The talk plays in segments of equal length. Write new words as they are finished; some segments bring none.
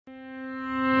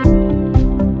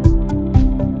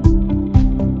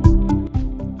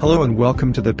Hello and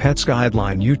welcome to the Pets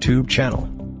Guideline YouTube channel.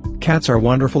 Cats are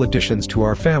wonderful additions to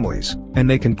our families, and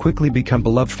they can quickly become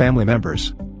beloved family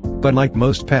members. But like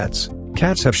most pets,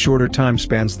 cats have shorter time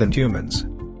spans than humans.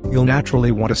 You'll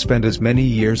naturally want to spend as many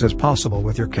years as possible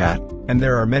with your cat, and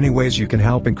there are many ways you can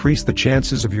help increase the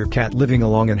chances of your cat living a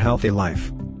long and healthy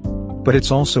life. But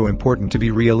it's also important to be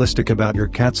realistic about your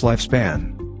cat's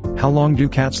lifespan. How long do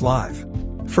cats live?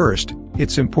 First,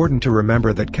 it's important to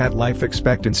remember that cat life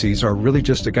expectancies are really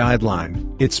just a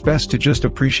guideline. It's best to just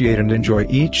appreciate and enjoy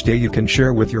each day you can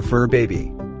share with your fur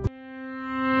baby.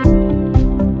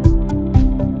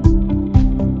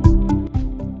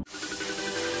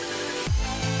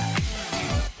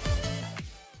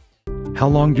 How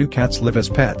long do cats live as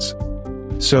pets?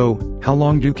 So, how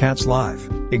long do cats live,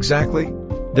 exactly?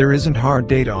 There isn't hard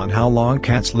data on how long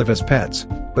cats live as pets,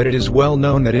 but it is well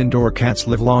known that indoor cats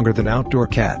live longer than outdoor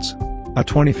cats. A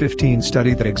 2015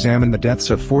 study that examined the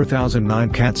deaths of 4,009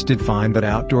 cats did find that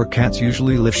outdoor cats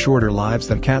usually live shorter lives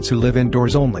than cats who live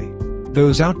indoors only.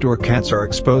 Those outdoor cats are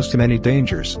exposed to many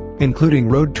dangers, including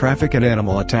road traffic and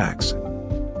animal attacks.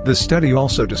 The study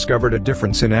also discovered a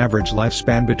difference in average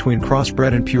lifespan between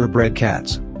crossbred and purebred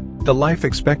cats. The life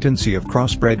expectancy of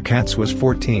crossbred cats was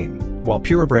 14, while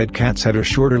purebred cats had a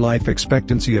shorter life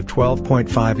expectancy of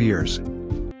 12.5 years.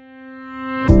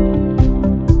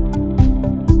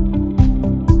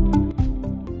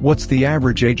 What's the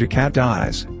average age a cat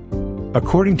dies?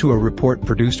 According to a report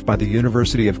produced by the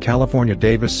University of California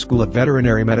Davis School of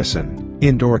Veterinary Medicine,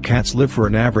 indoor cats live for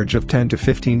an average of 10 to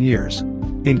 15 years.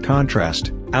 In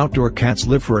contrast, outdoor cats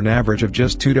live for an average of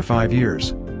just 2 to 5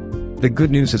 years. The good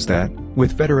news is that,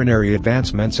 with veterinary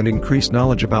advancements and increased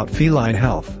knowledge about feline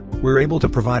health, we're able to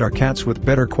provide our cats with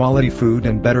better quality food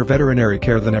and better veterinary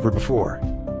care than ever before.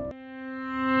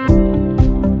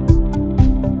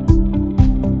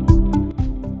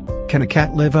 Can a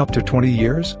cat live up to 20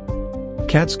 years?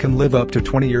 Cats can live up to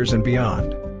 20 years and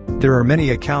beyond. There are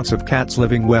many accounts of cats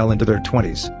living well into their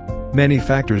 20s. Many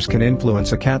factors can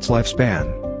influence a cat's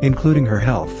lifespan, including her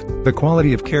health, the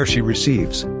quality of care she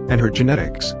receives, and her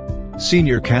genetics.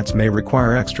 Senior cats may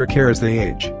require extra care as they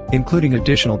age, including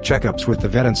additional checkups with the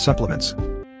vet and supplements.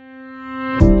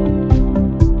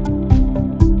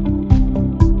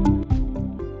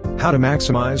 How to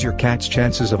maximize your cat's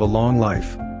chances of a long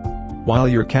life. While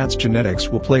your cat's genetics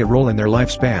will play a role in their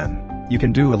lifespan, you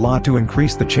can do a lot to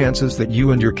increase the chances that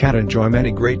you and your cat enjoy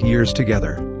many great years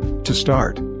together. To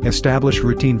start, establish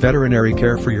routine veterinary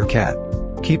care for your cat.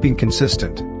 Keeping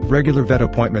consistent, regular vet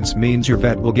appointments means your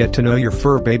vet will get to know your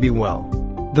fur baby well.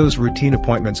 Those routine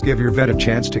appointments give your vet a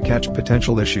chance to catch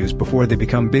potential issues before they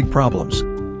become big problems.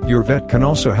 Your vet can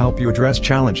also help you address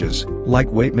challenges,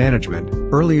 like weight management,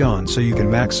 early on so you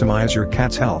can maximize your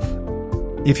cat's health.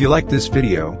 If you like this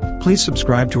video, please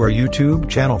subscribe to our YouTube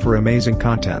channel for amazing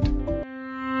content.